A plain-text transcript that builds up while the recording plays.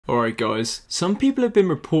Alright guys, some people have been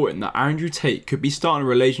reporting that Andrew Tate could be starting a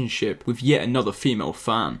relationship with yet another female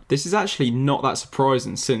fan. This is actually not that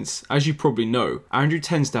surprising since, as you probably know, Andrew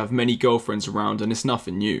tends to have many girlfriends around and it's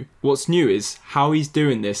nothing new. What's new is how he's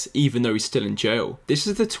doing this even though he's still in jail. This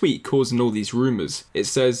is the tweet causing all these rumours. It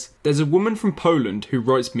says, "There's a woman from Poland who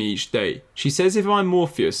writes me each day. She says if I'm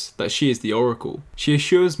Morpheus, that she is the Oracle. She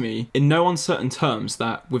assures me in no uncertain terms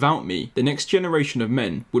that, without me, the next generation of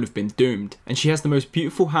men would have been doomed. And she has the most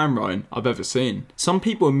beautiful handwriting I've ever seen." Some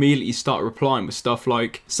people immediately start replying with stuff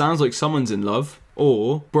like, "Sounds like someone's in love,"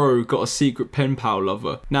 or "Bro got a secret pen pal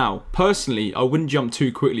lover." Now, personally, I wouldn't jump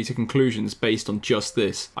too quickly to conclusions based on just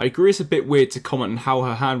this. I agree it's a bit weird to comment on how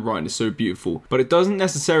her handwriting is so beautiful, but it doesn't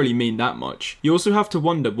necessarily mean that much. You also have to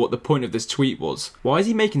wonder what the point of this tweet was. Why is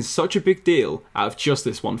he making such a big deal out of just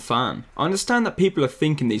this one fan? I understand that people are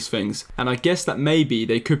thinking these things, and I guess that maybe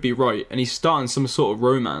they could be right and he's starting some sort of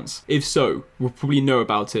romance. If so, we'll probably know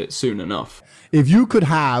about it soon enough. If you could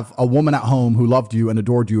have a woman at home who loved you and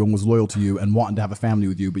adored you and was loyal to you and wanted to have a family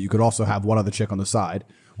with you, but you could also have one other chick on the side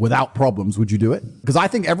without problems, would you do it? Because I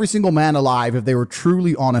think every single man alive, if they were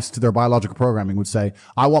truly honest to their biological programming, would say,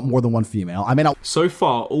 I want more than one female. I mean, so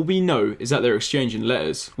far, all we know is that they're exchanging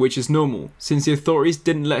letters, which is normal, since the authorities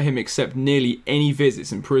didn't let him accept nearly any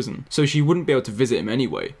visits in prison, so she wouldn't be able to visit him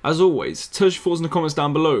anyway. As always, tell us your thoughts in the comments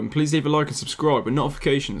down below, and please leave a like and subscribe with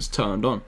notifications turned on.